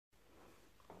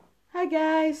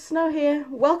guys, Snow here.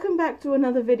 Welcome back to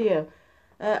another video.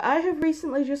 I have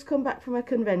recently just come back from a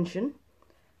convention.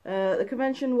 The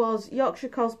convention was Yorkshire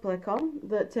Cosplay Con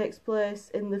that takes place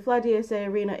in the Fladier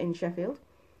Arena in Sheffield.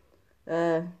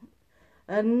 Well,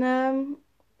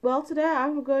 today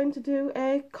I'm going to do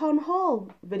a con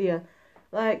haul video,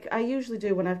 like I usually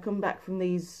do when I've come back from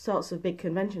these sorts of big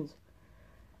conventions.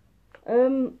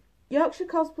 Yorkshire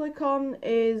Cosplay Con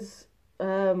is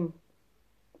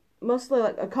mostly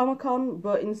like a Comic-Con,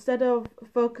 but instead of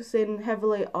focusing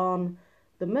heavily on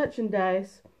the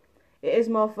merchandise, it is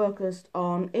more focused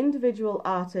on individual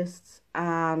artists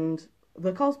and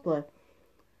the cosplay.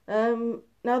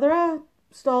 Now there are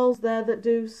stalls there that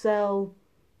do sell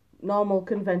normal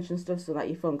convention stuff, so like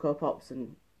your Funko Pops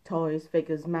and toys,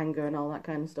 figures, manga and all that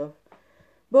kind of stuff.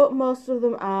 But most of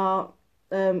them are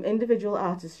individual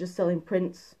artists just selling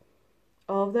prints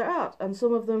of their art, and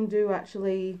some of them do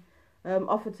actually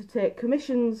offer to take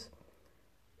commissions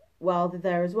while they're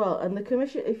there as well. And the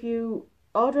commission, if you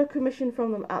order a commission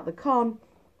from them at the con,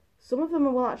 some of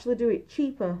them will actually do it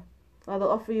cheaper. Like they'll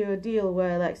offer you a deal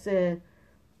where, like, say,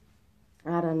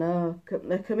 I don't know,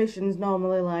 the commission's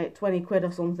normally like 20 quid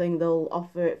or something, they'll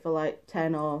offer it for like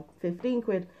 10 or 15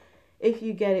 quid if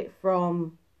you get it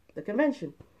from the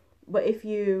convention. But if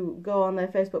you go on their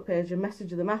Facebook page and message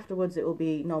them afterwards, it will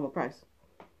be normal price.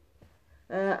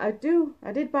 I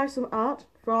did buy some art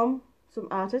from some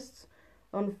artists.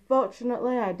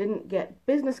 Unfortunately, I didn't get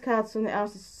business cards from the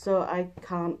artists, so I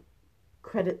can't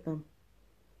credit them.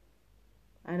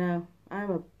 I know,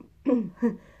 I'm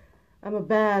a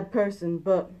bad person,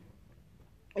 but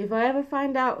if I ever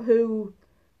find out who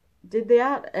did the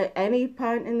art at any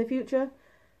point in the future,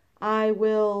 I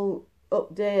will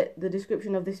update the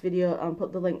description of this video and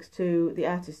put the links to the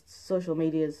artists' social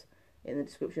medias in the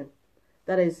description.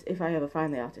 That is, if I ever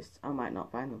find the artists. I might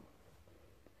not find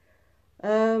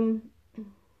them.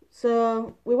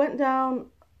 So we went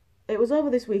down. It was over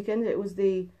this weekend. It was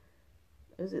the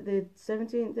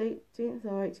 17th, 18th,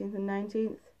 or 18th and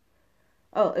 19th?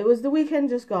 Oh, it was the weekend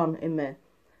just gone in May.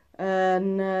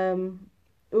 And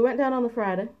we went down on the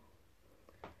Friday.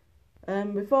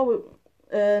 We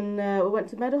went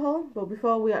to Meadowhall, but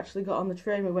before we actually got on the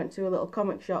train, we went to a little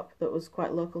comic shop that was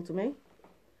quite local to me.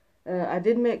 I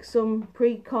did make some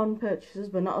pre-con purchases,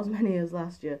 but not as many as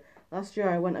last year. Last year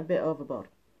I went a bit overboard.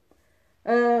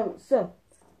 So,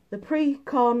 the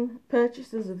pre-con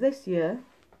purchases of this year.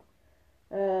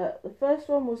 The first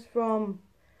one was from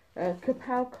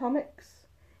Kapow Comics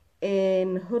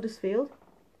in Huddersfield,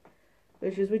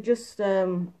 which is, we just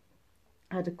had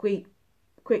a quick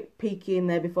peek in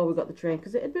there before we got the train,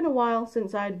 because it had been a while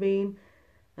since I'd been.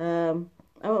 I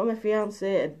went with my fiance.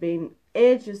 It had been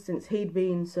ages since he'd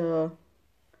been, so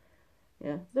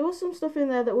yeah, there was some stuff in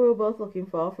there that we were both looking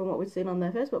for from what we'd seen on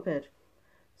their Facebook page,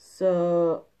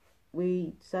 so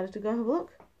we decided to go have a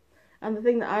look. And the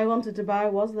thing that I wanted to buy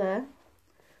was there,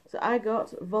 so I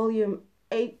got volume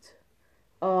 8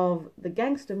 of the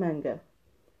Gangster manga.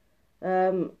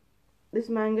 This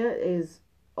manga is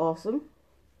awesome.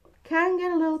 Can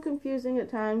get a little confusing at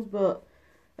times, but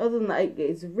other than that,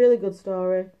 it's a really good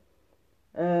story.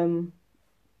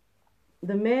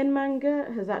 The main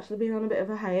manga has actually been on a bit of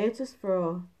a hiatus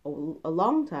for a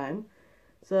long time,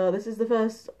 so this is the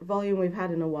first volume we've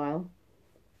had in a while.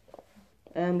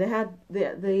 And they had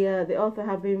the author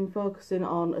had been focusing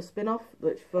on a spin-off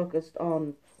which focused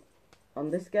on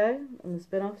this guy and the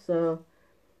spin-off, so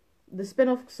the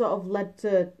spin-off sort of led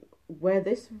to where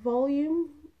this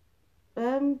volume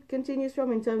continues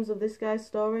from in terms of this guy's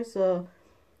story. So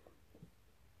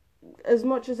as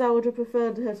much as I would have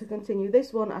preferred her to continue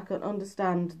this one, I can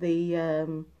understand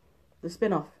the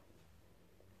spin-off.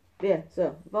 Yeah,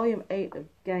 so volume 8 of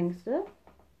Gangster.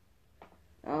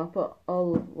 I'll put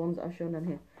all the ones that I've shown down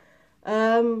here.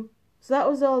 So that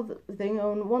was all the thing.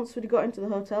 And once we got into the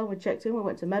hotel, we checked in. We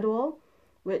went to Meadowhall,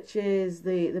 which is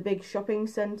the big shopping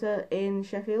centre in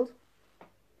Sheffield.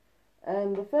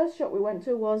 And the first shop we went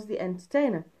to was the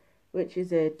Entertainer, which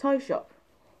is a toy shop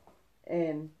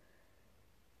in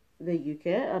the UK.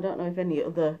 I don't know if any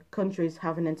other countries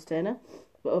have an Entertainer,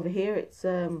 but over here it's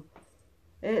a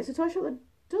toy shop that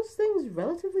does things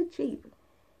relatively cheap.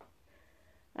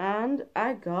 And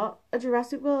I got a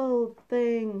Jurassic World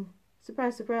thing.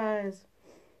 Surprise, surprise.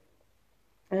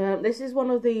 This is one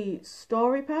of the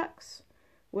story packs,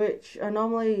 which are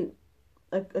normally,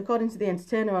 according to the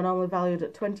Entertainer, are normally valued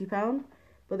at £20,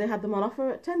 but they had them on offer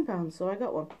at £10, so I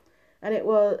got one. And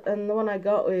the one I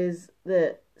got is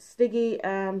the Stiggy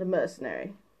and the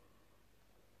Mercenary.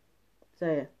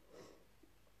 So yeah.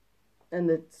 And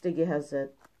the Stiggy has a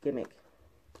gimmick.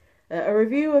 A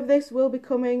review of this will be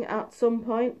coming at some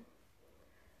point.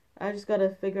 I just got to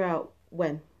figure out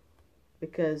when,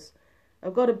 because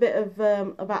I've got a bit of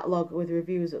a backlog with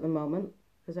reviews at the moment,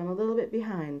 because I'm a little bit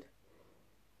behind.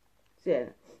 So yeah,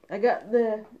 I got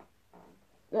that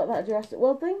Jurassic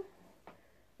World thing.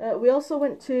 We also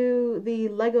went to the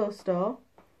Lego store.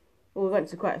 Well, we went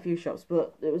to quite a few shops,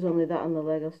 but it was only that and the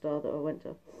Lego store that I went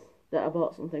to, that I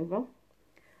bought something from.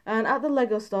 And at the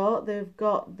Lego store, they've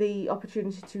got the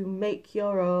opportunity to make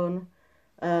your own,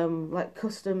 like,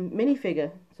 custom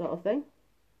minifigure sort of thing.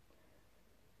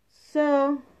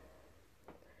 So,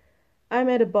 I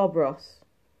made a Bob Ross,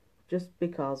 just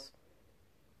because.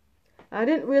 I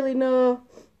didn't really know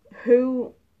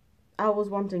who I was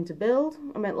wanting to build.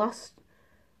 I mean,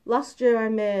 last year I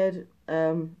made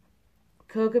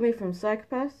Kogami from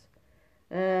Psychopath.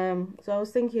 So I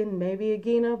was thinking maybe a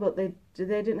Gina, but they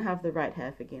didn't have the right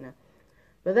hair for Gina.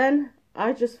 But then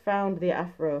I just found the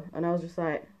afro, and I was just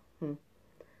like,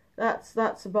 that's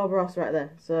a Bob Ross right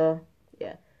there. So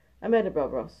yeah, I made a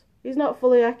Bob Ross. He's not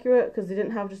fully accurate because they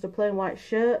didn't have just a plain white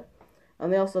shirt,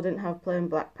 and they also didn't have plain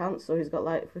black pants, so he's got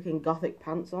like freaking gothic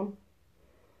pants on.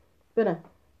 But no,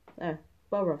 there,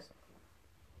 Bob Ross.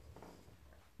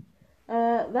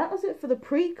 That was it for the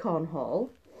pre-con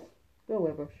haul. Go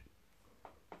away, brush.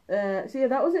 So yeah,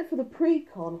 that was it for the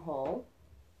pre-con haul.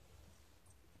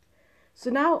 So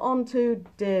now on to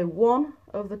day 1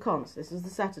 of the cons. This is the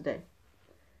Saturday.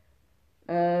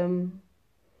 In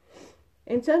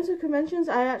terms of conventions,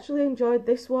 I actually enjoyed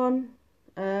this one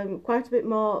quite a bit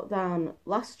more than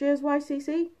last year's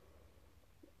YCC.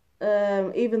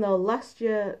 Even though last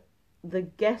year the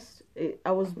guest,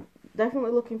 I was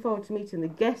definitely looking forward to meeting the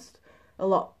guest a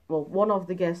lot. Well, one of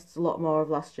the guests a lot more of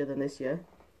last year than this year.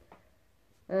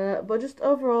 But just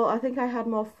overall, I think I had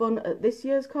more fun at this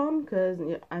year's con because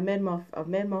I've made more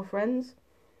friends,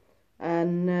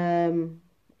 and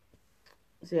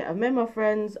so yeah, I've made more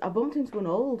friends. I bumped into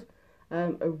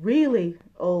a really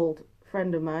old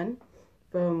friend of mine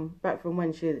back from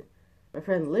when my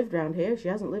friend lived around here. She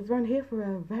hasn't lived around here for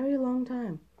a very long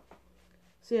time.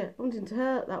 So yeah, bumped into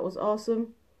her. That was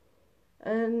awesome,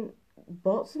 and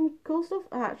bought some cool stuff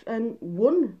and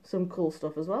won some cool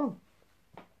stuff as well.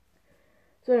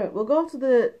 So anyway, we'll go to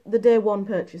the day 1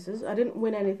 purchases. I didn't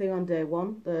win anything on day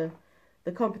 1. The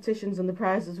competitions and the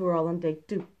prizes were all on day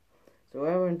 2. So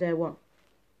we're on day 1.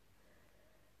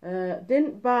 I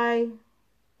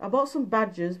bought some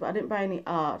badges, but I didn't buy any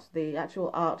art. The actual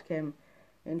art came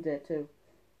in day 2.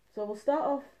 So we'll start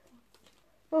off.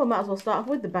 Oh, I might as well start off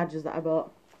with the badges that I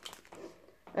bought.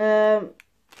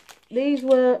 These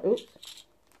were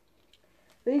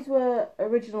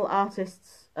original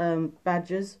artists'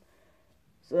 badges.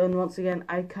 And once again,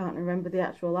 I can't remember the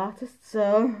actual artist,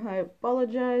 so I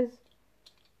apologise.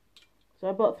 So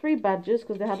I bought 3 badges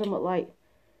because they had them at like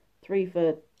 3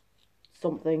 for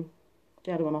something.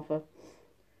 They had them on offer.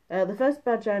 The first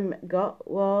badge I got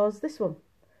was this one.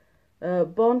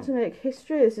 Born to Make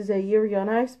History. This is a Yuri on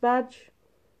Ice badge.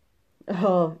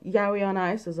 Oh, Yaoi on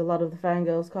Ice, as a lot of the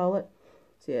fangirls call it.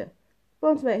 So yeah,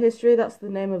 Born to Make History, that's the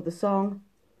name of the song.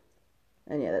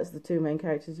 And yeah, that's the 2 main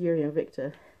characters, Yuri and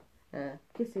Victor.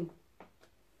 Kissing.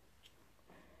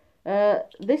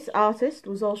 This artist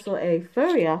was also a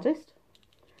furry artist,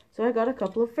 so I got a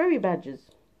couple of furry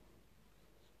badges,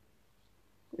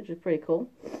 which is pretty cool.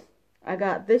 I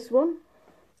got this one,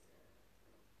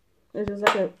 which is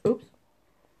like a, oops,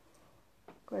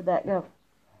 where'd that go?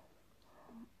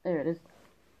 There it is.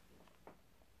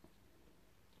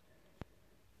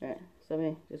 Alright, so let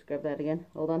me just grab that again,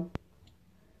 hold on.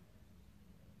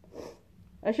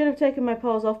 I should have taken my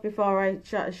paws off before I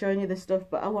started showing you this stuff,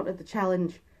 but I wanted the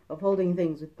challenge of holding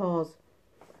things with paws.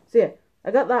 So yeah, I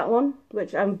got that one,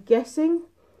 which I'm guessing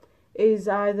is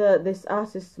either this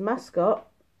artist's mascot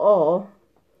or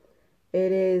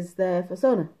it is their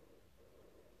persona.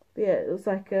 But yeah, it looks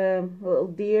like a little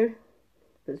deer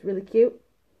that's really cute.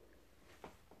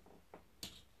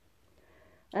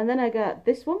 And then I got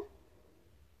this one,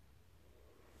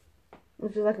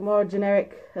 which is like a more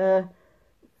generic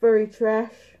furry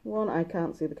trash one. I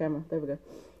can't see the camera. There we go.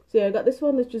 So yeah, I got this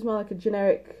one, which is more like a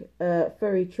generic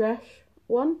furry trash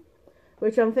one,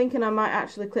 which I'm thinking I might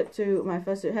actually clip to my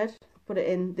fursuit head, put it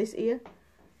in this ear.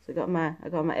 So I got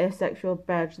my asexual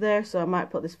badge there, so I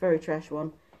might put this furry trash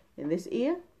one in this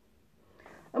ear.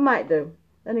 I might do.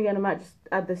 Then again, I might just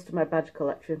add this to my badge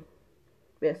collection.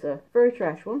 But yeah, so furry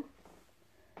trash one.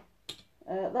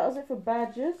 That was it for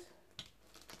badges.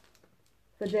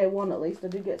 For day 1 at least. I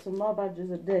did get some more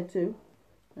badges at day 2.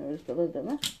 I'll just put those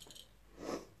down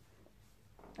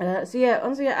there. So yeah,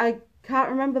 honestly, I can't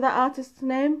remember that artist's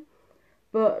name,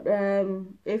 but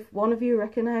if one of you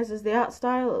recognises the art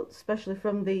style, especially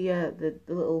from the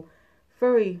little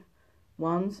furry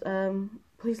ones,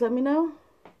 please let me know.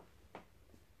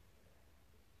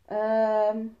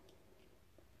 The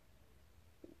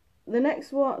next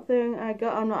thing I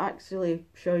got, I'm not actually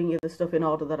showing you the stuff in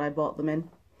order that I bought them in.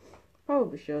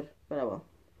 Probably should, but I will.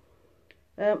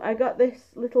 I got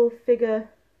this little figure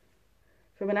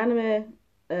from an anime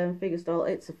figure stall.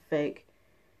 It's a fake.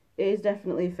 It is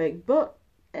definitely a fake, but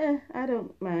I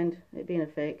don't mind it being a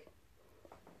fake.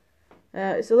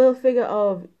 It's a little figure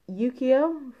of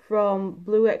Yukio from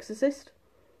Blue Exorcist.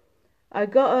 I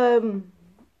got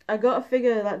a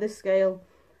figure like this scale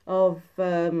of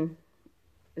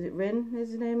is it Rin?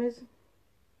 His name is?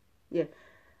 Yeah.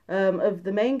 Of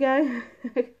the main guy.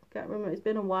 I can't remember. It's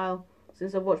been a while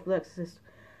since I've watched Blue Exorcist.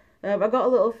 I got a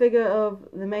little figure of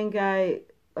the main guy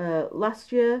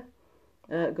last year,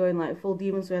 going like full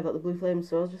demon, so I had like the blue flames.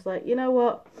 So I was just like, you know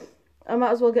what? I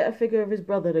might as well get a figure of his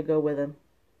brother to go with him.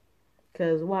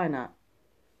 Because why not?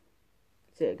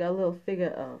 See, I got a little figure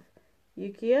of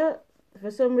Yukio.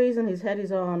 For some reason, his head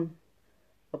is on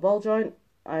a ball joint.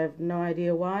 I have no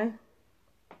idea why.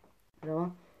 I don't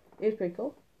know. It's pretty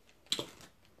cool.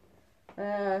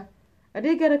 I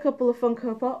did get a couple of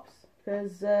Funko Pops.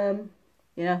 Because,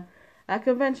 you know, at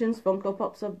conventions, Funko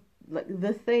Pops are like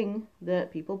the thing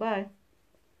that people buy.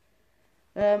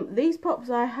 These Pops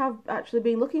I have actually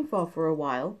been looking for a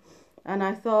while. And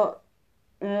I thought,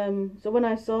 so when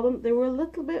I saw them, they were a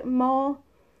little bit more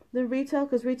than retail,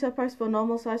 because retail price for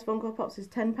normal size Funko Pops is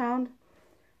 £10.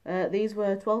 These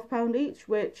were £12 each,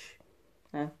 which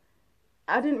I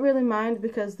didn't really mind,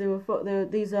 because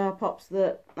these are Pops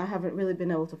that I haven't really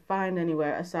been able to find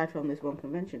anywhere aside from this one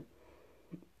convention.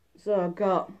 So I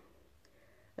got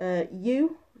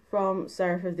You from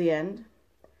Seraph of the End,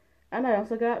 and I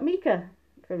also got Mika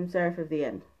from Seraph of the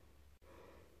End.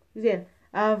 Yeah,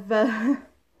 I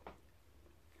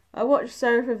watched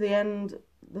Seraph of the End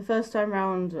the first time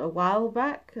round a while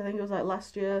back. I think it was like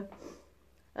last year,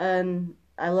 and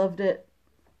I loved it.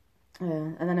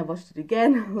 And then I watched it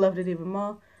again, loved it even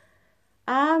more.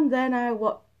 And then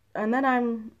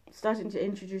I'm starting to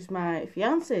introduce my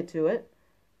fiance to it,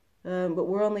 but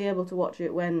we're only able to watch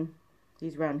it when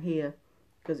he's around here,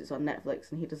 because it's on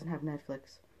Netflix and he doesn't have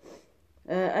Netflix.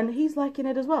 And he's liking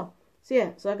it as well. So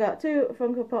yeah, so I got 2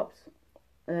 Funko Pops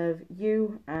of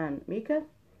You and Mika.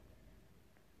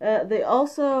 They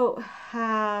also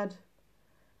had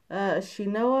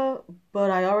Shinoa, but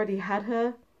I already had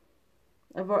her.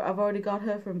 I've already got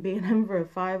her from B&M for a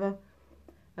 £5.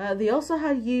 They also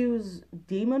had Yu's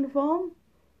demon form,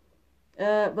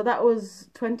 but that was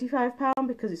 £25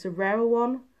 because it's a rarer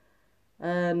one.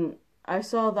 I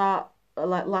saw that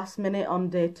like last minute on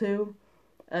day 2,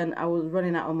 and I was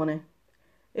running out of money.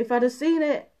 If I'd have seen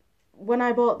it when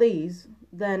I bought these,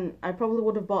 then I probably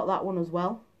would have bought that one as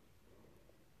well.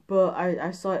 But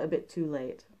I saw it a bit too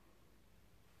late.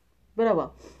 But oh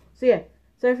well. So yeah,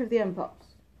 Seraph of the End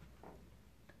Pops.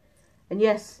 And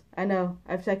yes, I know,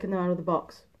 I've taken them out of the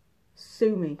box.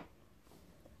 Sue me.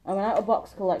 I'm an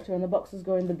out-of-box collector and the boxes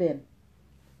go in the bin.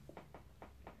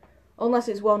 Unless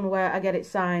it's one where I get it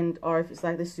signed, or if it's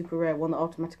like this super rare one that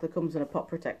automatically comes in a pop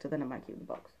protector, then I might keep the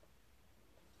box.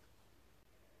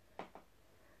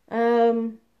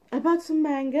 I bought some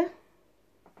manga.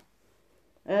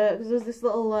 Because there's this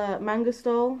little manga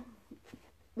stall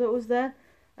that was there.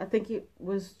 I think it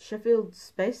was Sheffield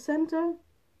Space Centre,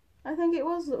 I think it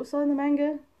was, that was selling the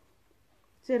manga.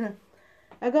 So, you know,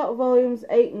 I got volumes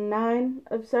 8 and 9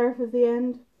 of Seraph of the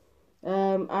End.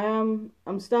 I'm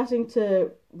starting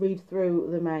to read through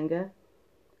the manga.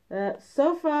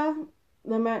 So far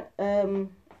the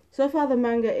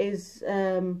manga is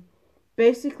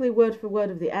basically word for word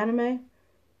of the anime,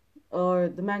 or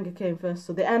the manga came first,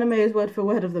 so the anime is word for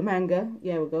word of the manga.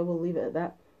 Yeah, we'll leave it at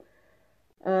that.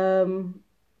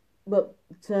 But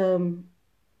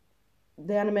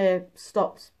the anime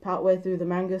stops partway through the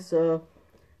manga, so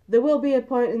there will be a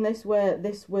point in this where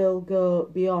this will go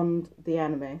beyond the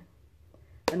anime,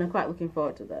 and I'm quite looking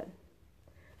forward to that.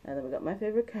 And then we got my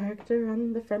favourite character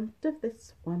on the front of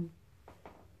this one.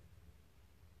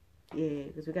 Yeah,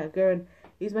 because we got Gurren.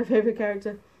 He's my favourite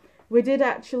character. We did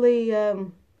actually, I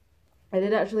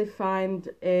did actually find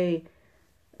a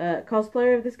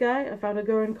cosplayer of this guy. I found a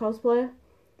Gurren cosplayer,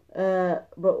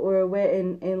 but we're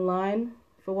waiting in line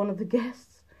for one of the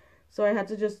guests, so I had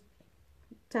to just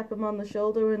tap him on the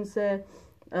shoulder and say,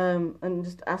 and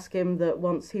just ask him that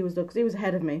once he was done, because he was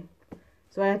ahead of me,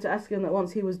 so I had to ask him that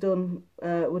once he was done,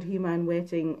 would he mind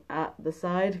waiting at the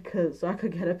side, so I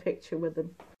could get a picture with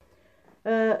him.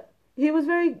 He was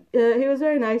very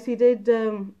nice. He did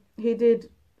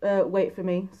wait for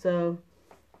me, so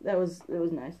it was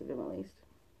nice of him at least.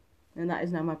 And that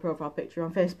is now my profile picture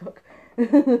on Facebook.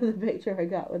 The picture I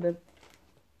got with him.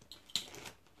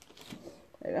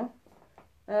 There you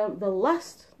go. The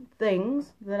last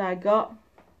things that I got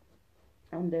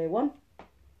on day one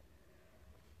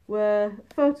were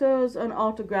photos and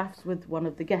autographs with one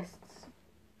of the guests.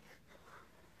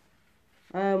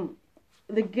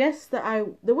 The guests that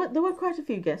there were quite a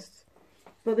few guests,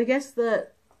 but the guest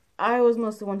that I was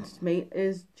mostly wanting to meet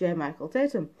is J. Michael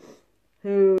Tatum,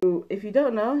 who, if you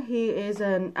don't know, he is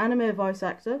an anime voice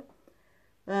actor,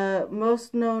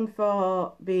 most known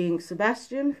for being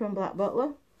Sebastian from Black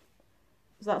Butler.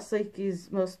 That's like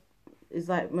his most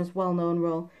well-known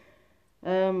role.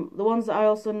 The ones that I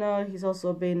also know, he's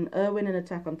also been Erwin in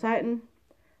Attack on Titan,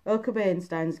 Okabe in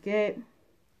Steins Gate.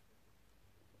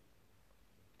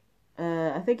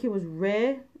 I think he was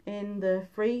Ray in the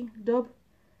free dub.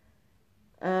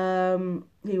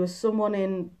 He was someone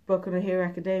in Boku no Hero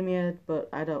Academia, but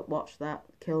I don't watch that.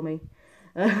 Kill me.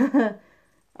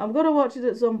 I'm gonna watch it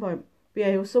at some point. But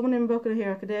yeah, he was someone in Boku no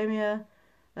Hero Academia.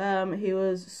 He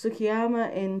was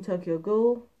Tsukiyama in Tokyo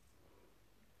Ghoul.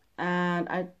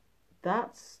 And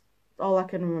that's all I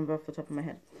can remember off the top of my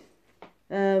head.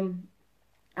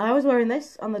 I was wearing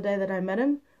this on the day that I met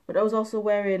him, but I was also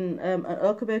wearing an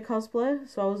Okabe cosplay,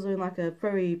 so I was doing like a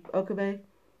furry Okabe.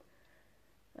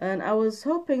 And I was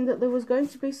hoping that there was going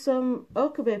to be some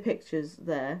Okabe pictures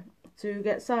there to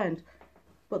get signed,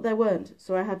 but there weren't,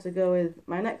 so I had to go with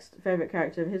my next favourite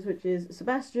character of his, which is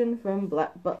Sebastian from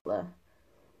Black Butler.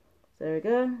 So there we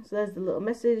go, so there's the little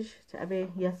message to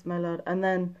Abby, yes my lord, and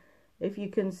then if you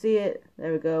can see it,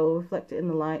 there we go, we'll reflect it in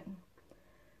the light.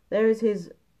 There is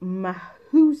his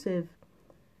massive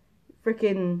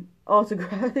freaking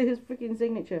autograph, his freaking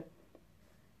signature.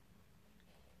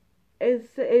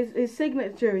 His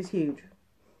signature is huge.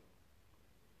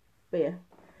 But yeah,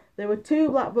 there were 2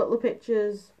 Black Butler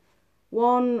pictures,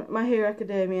 one My Hero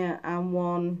Academia and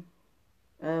one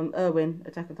Erwin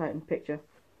Attack on Titan picture.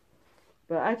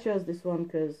 But I chose this one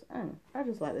because, I don't know, I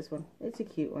just like this one. It's a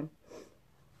cute one.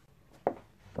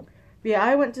 But yeah,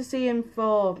 I went to see him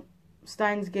for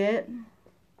Steins Gate,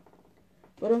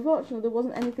 but unfortunately there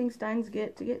wasn't anything Steins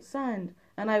Gate to get signed,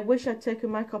 and I wish I'd taken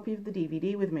my copy of the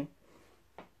DVD with me.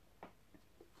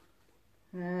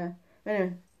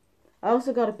 Anyway, I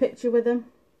also got a picture with him.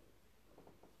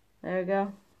 There we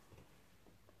go.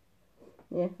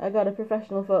 Yeah, I got a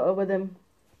professional photo with him.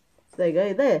 So there you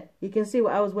go. There, you can see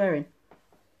what I was wearing.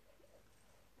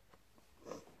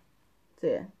 So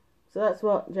yeah, so that's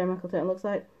what J. Michael Tatum looks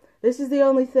like. This is the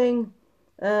only thing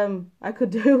I could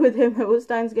do with him that was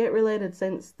Steins Gate related,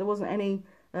 since there wasn't any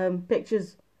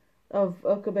pictures of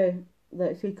Okabe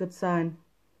that he could sign.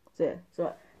 So yeah,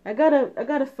 so I got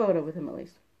a photo with him at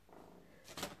least.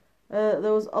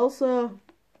 There was also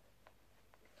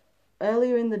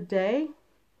earlier in the day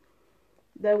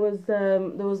there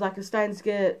was like a Steins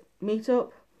Gate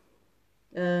meetup,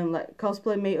 like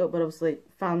cosplay meetup, but obviously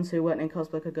fans who weren't in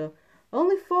cosplay could go.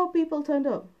 Only 4 people turned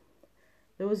up.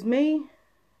 There was me,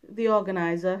 the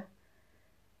organizer,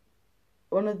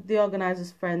 one of the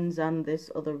organizer's friends, and this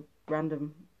other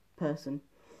random person.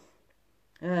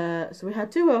 So we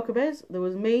had 2 Okabes. There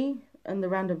was me and the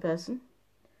random person.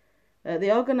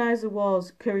 The organizer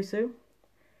was Kurisu,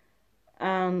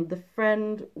 and the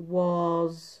friend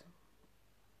was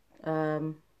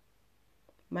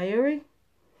Mayuri.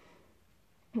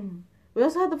 We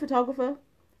also had the photographer.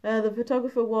 The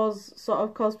photographer was sort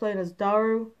of cosplaying as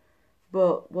Daru,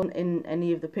 but wasn't in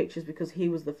any of the pictures because he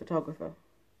was the photographer.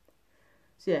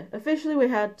 So yeah, officially we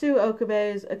had 2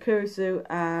 Okabes, a Kurisu,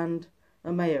 and a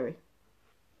Mayuri.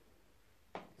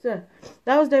 So,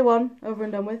 that was day 1, over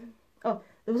and done with. Oh,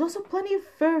 there was also plenty of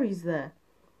furries there.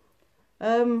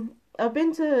 I've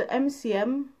been to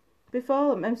MCM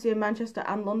before, MCM Manchester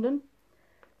and London.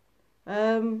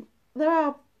 There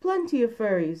are plenty of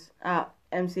furries at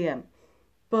MCM,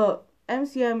 but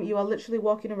MCM, you are literally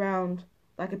walking around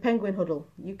like a penguin huddle.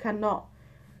 You can't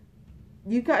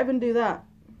even do that.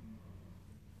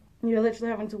 You're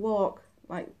literally having to walk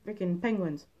like freaking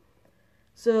penguins.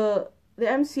 So the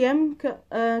MCM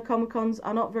Comic-Cons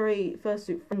are not very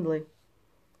fursuit friendly.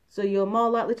 So you're more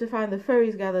likely to find the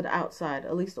furries gathered outside,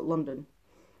 at least at London.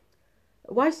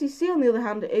 YCC, on the other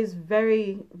hand, is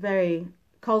very, very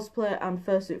cosplay and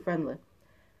fursuit friendly.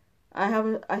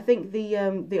 I think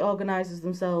the organisers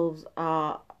themselves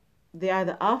they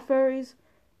either are furries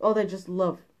or they just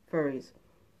love furries.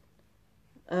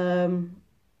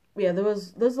 Yeah,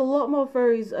 there's a lot more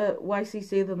furries at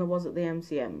YCC than there was at the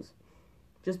MCMs,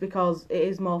 just because it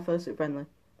is more fursuit friendly.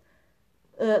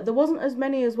 There wasn't as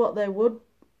many as what they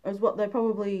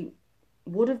probably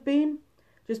would have been,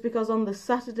 just because on the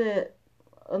Saturday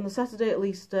on the Saturday at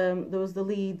least, there was the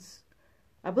Leeds,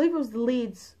 I believe it was the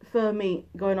Leeds fur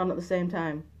meet going on at the same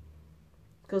time.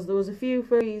 Because there was a few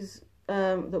furries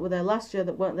that were there last year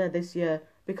that weren't there this year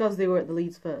because they were at the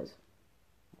Leeds fairs.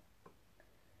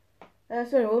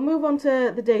 So anyway, we'll move on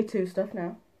to the day 2 stuff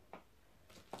now.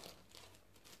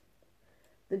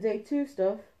 The day 2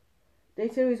 stuff. Day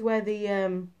 2 is where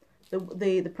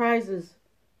the prizes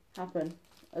happen,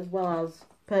 as well as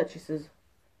purchases.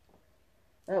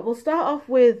 We'll start off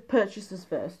with purchases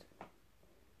first.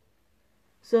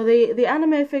 So the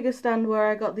anime figure stand where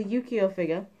I got the Yukio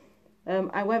figure,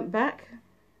 I went back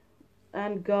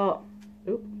and got,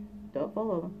 oop, don't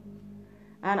fall over,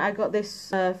 and I got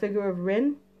this figure of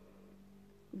Rin,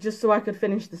 just so I could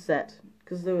finish the set,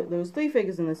 because there was 3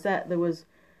 figures in the set. There was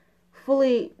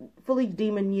fully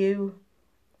Demon Yu,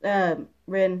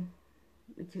 Rin.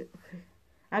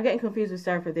 I'm getting confused with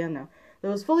Seraph at the end now. There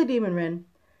was fully Demon Rin,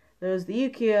 there was the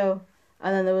Yukio,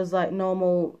 and then there was like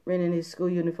normal Rin in his school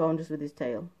uniform just with his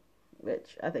tail,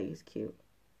 which I think is cute.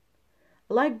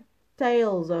 I like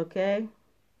tails, okay?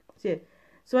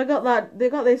 So I got that. They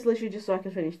got this literally just so I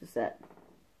could finish the set.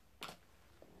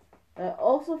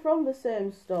 Also from the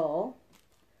same stall,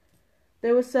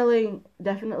 they were selling,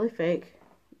 definitely fake,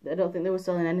 I don't think they were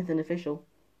selling anything official,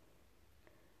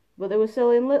 but they were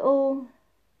selling little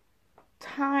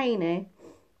tiny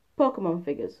Pokemon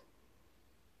figures,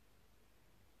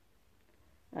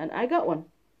 and I got one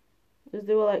because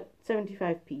they were like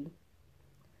 75p,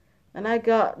 and I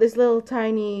got this little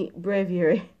tiny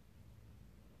Braviary.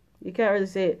 You can't really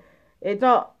see it. It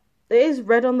is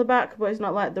red on the back, but it's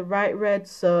not like the right red,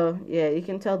 so yeah, you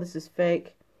can tell this is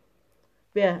fake.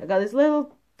 But yeah, I got this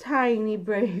little tiny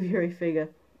Braviary figure,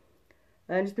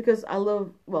 and just because I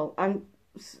love, well, I'm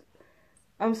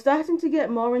starting to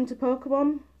get more into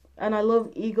Pokemon, and I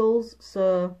love eagles,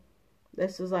 so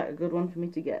this was like a good one for me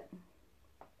to get.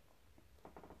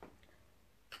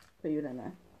 Put you in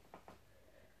there.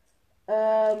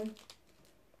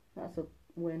 That's a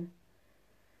win.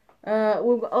 We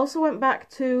also went back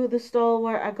to the stall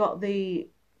where I got the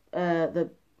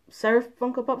Seraph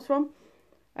Funko Pops from.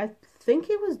 I think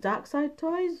it was Darkside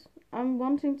Toys, I'm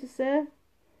wanting to say.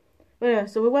 But anyway,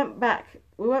 so we went back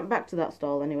to that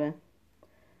stall anyway.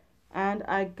 And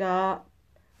I got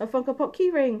a Funko Pop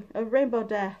keyring of Rainbow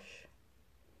Dash,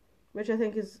 which I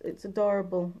think it's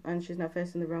adorable, and she's now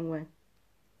facing the wrong way.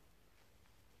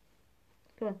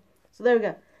 Come on. So there we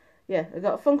go. Yeah, I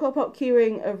got a Funko Pop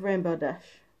keyring of Rainbow Dash,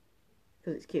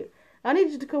 because it's cute. I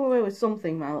need you to come away with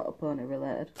something My Little Pony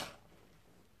related.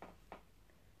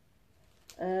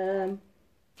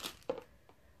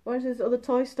 Went to this other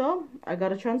toy store. I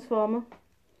got a Transformer.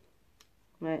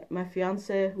 My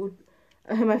fiance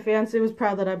was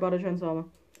proud that I bought a Transformer.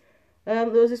 There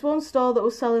was this one store that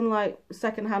was selling like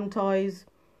second-hand toys.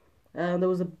 There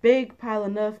was a big pile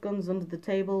of Nerf guns under the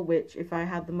table, which if I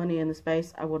had the money and the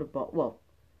space, I would have bought. Well,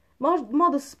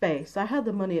 more the space. I had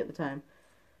the money at the time.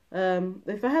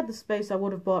 If I had the space, I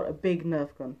would have bought a big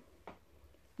Nerf gun.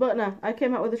 But no, I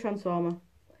came out with a Transformer.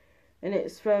 And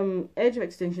it's from Age of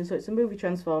Extinction, so it's a movie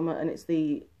Transformer, and it's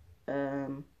the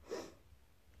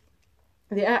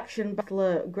action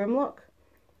battler Grimlock,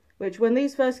 which when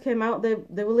these first came out, they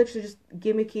were literally just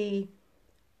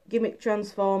gimmick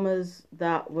Transformers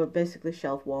that were basically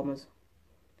shelf warmers.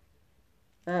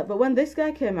 But when this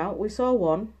guy came out, we saw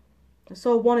one. I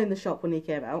saw one in the shop when he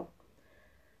came out.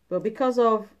 But because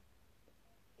of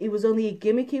it was only a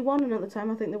gimmicky one, and at the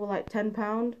time I think they were like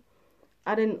 £10.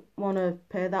 I didn't want to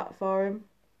pay that for him,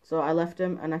 so I left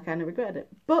him, and I kind of regretted it.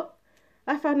 But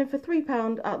I found him for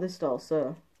 £3 at this stall,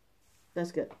 so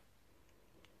that's good.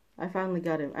 I finally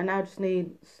got him. I now just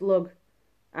need Slug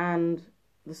and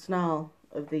the Snarl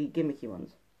of the gimmicky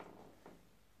ones.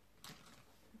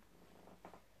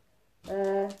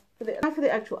 Now for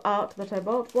the actual art that I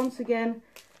bought. Once again,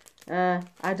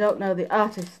 I don't know the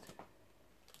artist.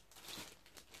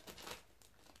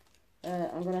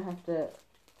 I'm going to have to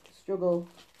struggle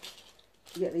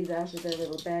to get these out of their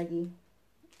little baggie.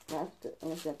 I'm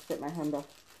going to have to take my hand off.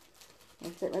 I'm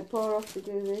going to take my paw off to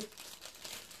do this.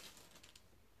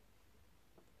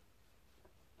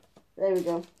 There we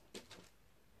go.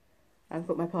 I can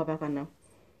put my paw back on now.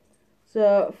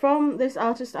 So from this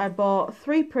artist I bought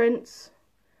 3 prints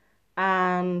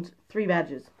and 3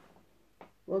 badges.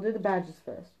 We'll do the badges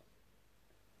first.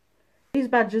 These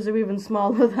badges are even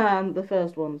smaller than the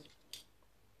first ones.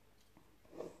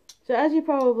 So as you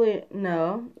probably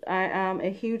know, I am a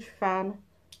huge fan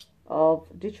of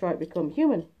Detroit Become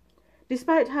Human,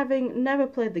 despite having never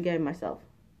played the game myself.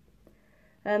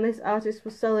 And this artist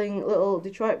was selling little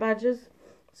Detroit badges,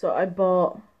 so I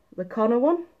bought the Connor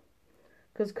one,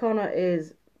 because Connor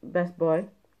is best boy.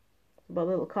 bought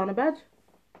a little Connor badge.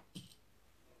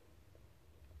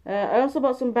 I also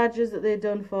bought some badges that they'd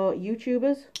done for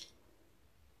YouTubers.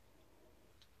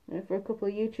 For a couple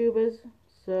of YouTubers.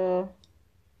 So,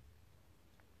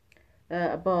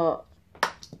 I bought...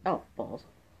 Oh, balls.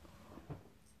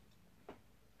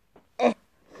 God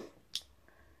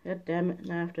damn it,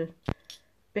 now I have to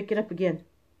pick it up again.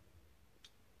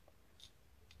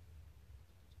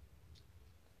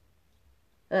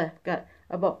 Got it.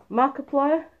 I bought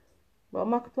Markiplier. Bought a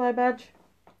Markiplier badge.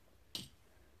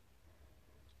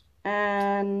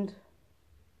 And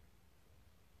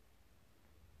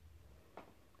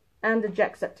a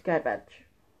Jacksepticeye badge.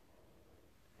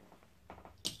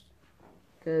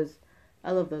 Because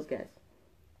I love those guys.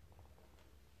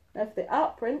 Now for the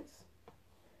art prints,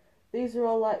 these are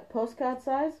all like postcard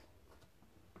size.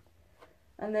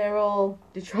 And they're all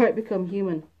Detroit Become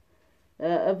Human.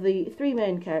 Of the three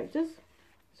main characters.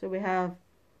 So we have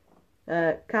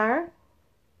Kara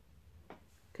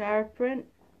print.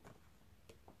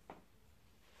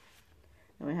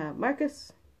 And we have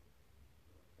Marcus.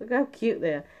 Look how cute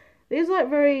they are. These are like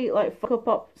very like Funko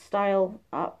Pop style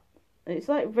art. It's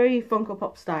like very Funko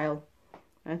Pop style,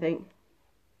 I think.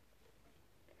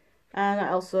 And I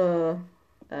also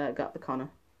got the Connor.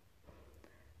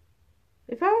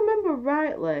 If I remember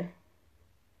rightly,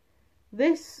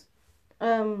 this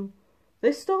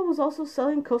store was also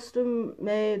selling custom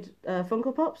made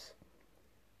Funko Pops.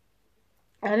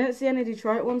 I didn't see any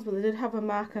Detroit ones, but they did have a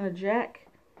Mark and a Jack.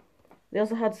 They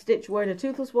also had Stitch wearing a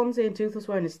Toothless onesie and Toothless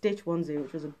wearing a Stitch onesie,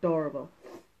 which was adorable.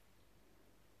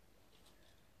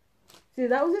 See,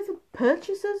 that was it for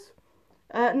purchases.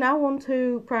 Now on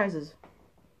to prizes.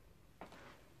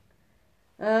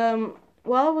 While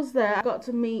I was there, I got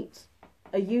to meet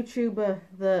a YouTuber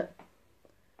that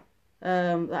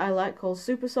I like called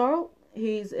Super Sorrel.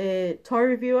 He's a toy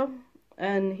reviewer,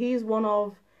 and he's one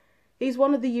of the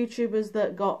YouTubers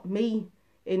that got me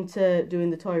into doing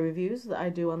the toy reviews that I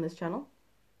do on this channel.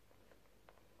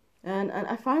 And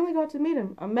I finally got to meet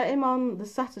him. I met him on the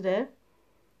Saturday.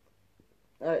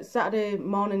 Saturday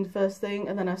morning first thing,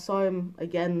 and then I saw him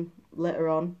again later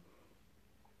on.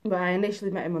 But I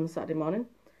initially met him on the Saturday morning.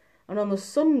 And on the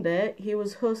Sunday, he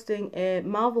was hosting a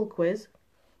Marvel quiz.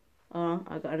 Oh,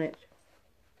 I got an itch.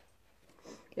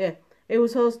 Yeah, he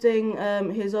was hosting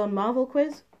his own Marvel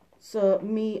quiz. So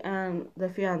me and the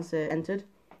fiance entered.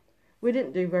 We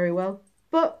didn't do very well,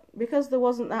 but because there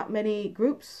wasn't that many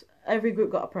groups, every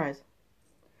group got a prize.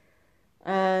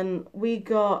 And we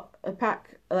got a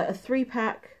pack, like a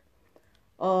 3-pack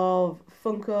of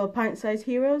Funko pint-sized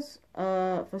heroes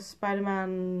for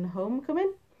Spider-Man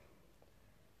Homecoming.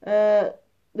 There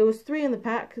was 3 in the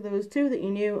pack. There was 2 that you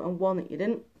knew and 1 that you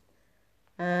didn't.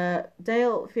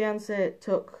 Dale, fiance,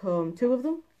 took home 2 of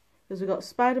them, because we got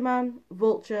Spider-Man,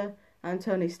 Vulture, and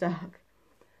Tony Stark.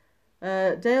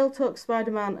 Dale took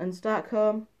Spider-Man and Stark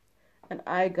home, and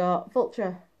I got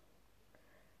Vulture,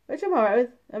 which I'm alright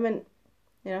with. I mean,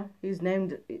 you know, he's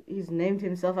named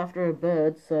himself after a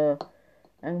bird, so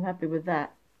I'm happy with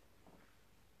that.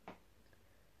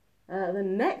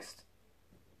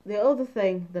 The other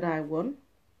thing that I won,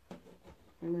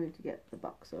 I'm going to get the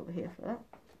box over here for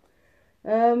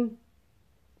that.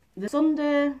 The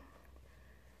Sunday,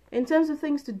 in terms of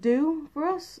things to do for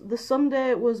us, the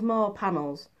Sunday was more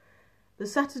panels. The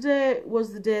Saturday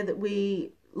was the day that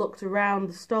we looked around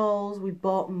the stalls, we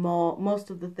bought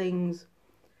most of the things,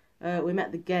 we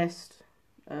met the guest,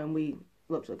 we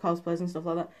looked at the cosplays and stuff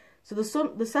like that. So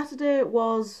the Saturday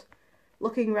was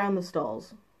looking around the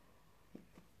stalls,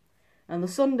 and the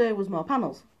Sunday was more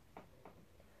panels.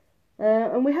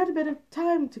 And we had a bit of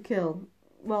time to kill.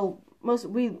 Well,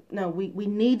 we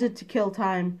needed to kill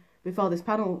time before this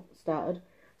panel started,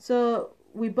 so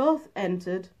we both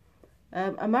entered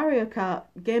a Mario Kart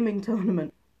gaming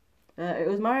tournament. It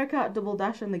was Mario Kart Double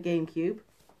Dash on the GameCube,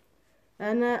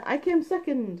 and I came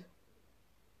second.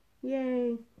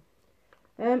 Yay!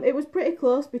 It was pretty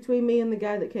close between me and the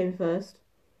guy that came first,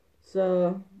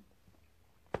 so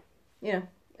yeah,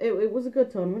 it was a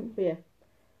good tournament. But yeah,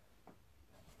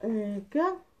 there you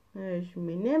go. There's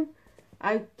my name.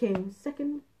 I came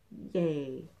second.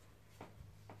 Yay!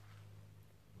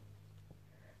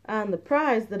 And the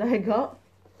prize that I got,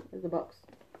 is the box,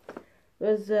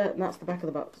 was that's the back of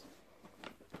the box.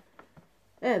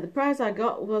 Yeah, the prize I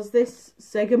got was this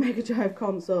Sega Mega Drive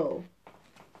console.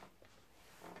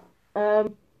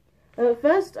 At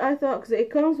first I thought, because it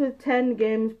comes with 10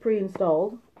 games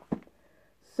pre-installed,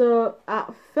 so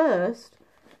at first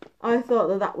I thought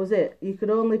that was it. You could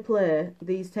only play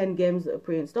these 10 games that are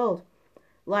pre-installed.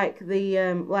 Like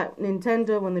like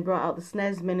Nintendo when they brought out the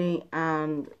SNES Mini,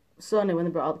 and Sony when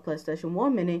they brought out the PlayStation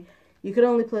 1 Mini, You can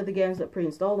only play the games that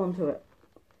pre-installed onto it.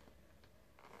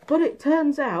 But it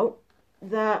turns out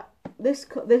that this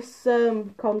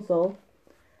console,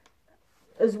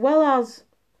 as well as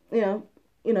you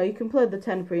can play the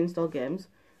 10 pre-installed games,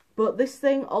 but this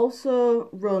thing also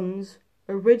runs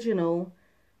original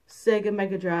Sega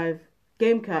Mega Drive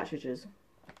game cartridges,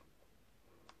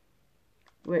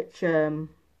 which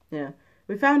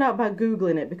we found out by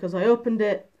googling it, because I opened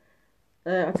it.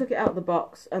 I took it out of the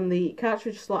box, and the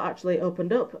cartridge slot actually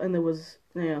opened up, and there was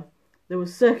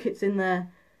circuits in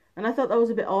there, and I thought that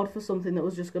was a bit odd for something that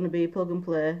was just going to be plug and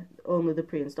play, only the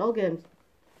pre-installed games.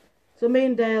 So me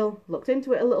and Dale looked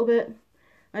into it a little bit,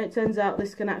 and it turns out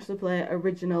this can actually play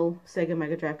original Sega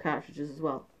Mega Drive cartridges as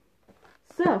well.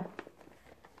 So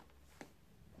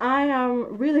I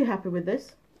am really happy with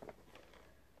this.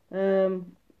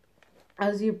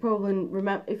 As you probably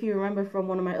remember, if you remember from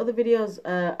one of my other videos,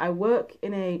 I work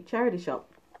in a charity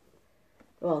shop.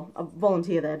 Well, I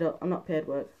volunteer there, I'm not paid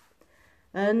work.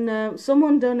 And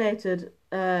someone donated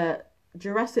a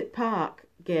Jurassic Park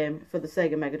game for the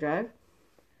Sega Mega Drive.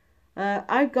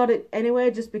 I got it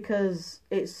anyway just because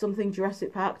it's something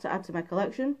Jurassic Park to add to my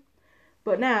collection.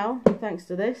 But now, thanks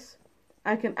to this,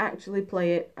 I can actually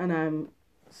play it, and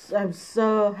I'm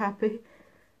so happy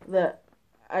that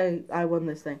I won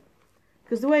this thing.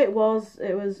 Because the way it was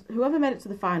whoever made it to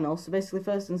the final, so basically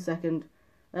first and second,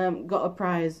 got a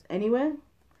prize anyway.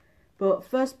 But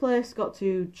first place got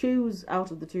to choose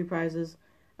out of the 2 prizes,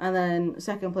 and then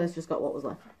second place just got what was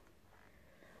left.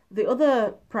 The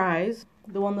other prize,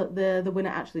 the one that the winner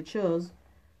actually chose,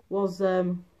 was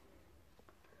at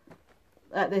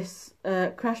this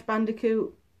Crash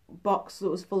Bandicoot box that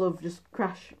was full of just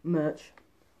Crash merch.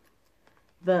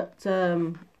 That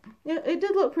it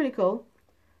did look pretty cool.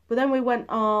 But then we went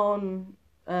on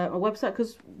a website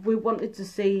because we wanted to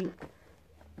see,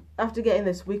 after getting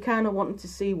this, we kind of wanted to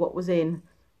see what was in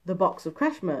the box of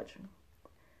Crash merch.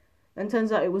 And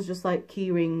turns out it was just like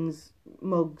key rings,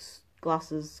 mugs,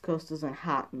 glasses, coasters, and a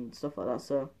hat and stuff like that.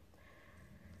 So,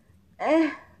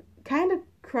 kind of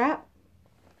crap.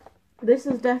 This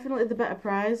is definitely the better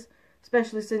prize,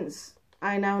 especially since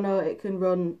I now know it can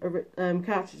run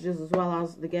cartridges as well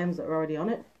as the games that are already on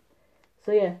it.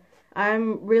 So yeah.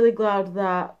 I'm really glad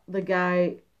that the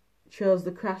guy chose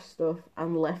the Crash stuff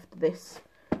and left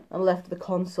the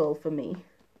console for me,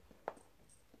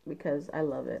 because I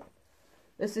love it.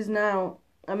 This is now,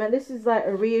 this is like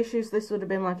a reissue, so this would have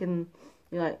been like in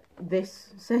like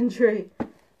this century.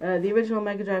 The original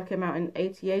Mega Drive came out in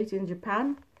 '88 in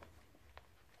Japan,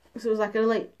 so it was like a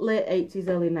late '80s,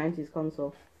 early '90s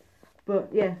console. But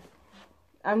yeah,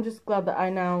 I'm just glad that I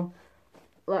now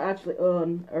actually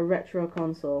own a retro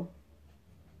console.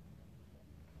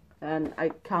 And I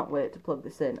can't wait to plug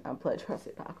this in and play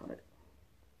Jurassic Park on it.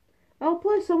 I'll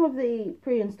play some of the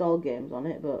pre-installed games on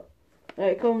it, but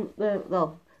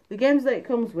the games that it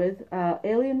comes with are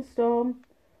Alien Storm,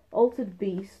 Altered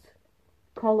Beast,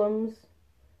 Columns,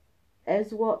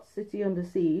 Ezwat City Under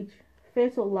Siege,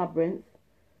 Fatal Labyrinth,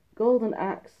 Golden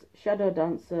Axe, Shadow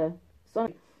Dancer,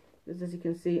 Sonic. As you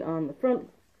can see on the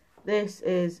front, this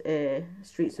is a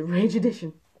Streets of Rage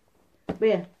edition. But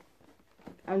yeah,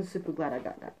 I'm super glad I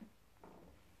got that.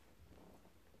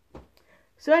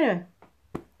 So anyway,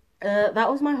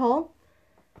 that was my haul.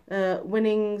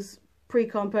 Winnings,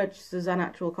 pre-con purchases, and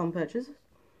actual con purchases.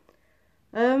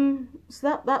 So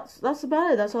that's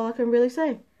about it. That's all I can really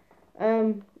say.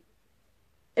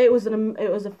 It was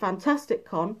a fantastic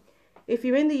con. If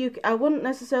you're in the UK, I wouldn't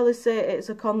necessarily say it's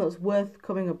a con that's worth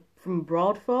coming up from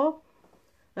abroad for,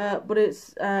 but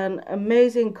it's an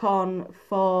amazing con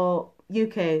for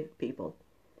UK people.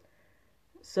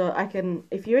 So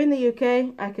if you're in the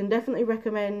UK, I can definitely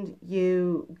recommend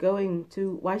you going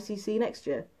to YCC next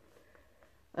year.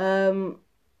 I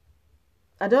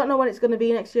don't know when it's going to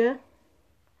be next year.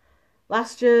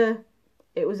 Last year,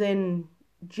 it was in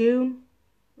June,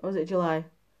 or was it July?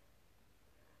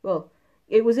 Well,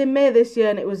 it was in May this year,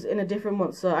 and it was in a different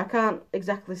month, so I can't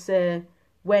exactly say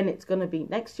when it's going to be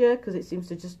next year, because it seems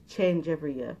to just change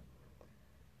every year.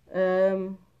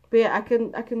 But yeah, I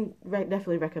can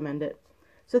definitely recommend it.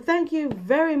 So thank you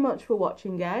very much for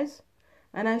watching, guys,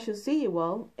 and I shall see you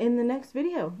all in the next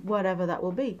video, whatever that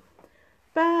will be.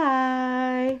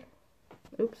 Bye!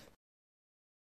 Oops.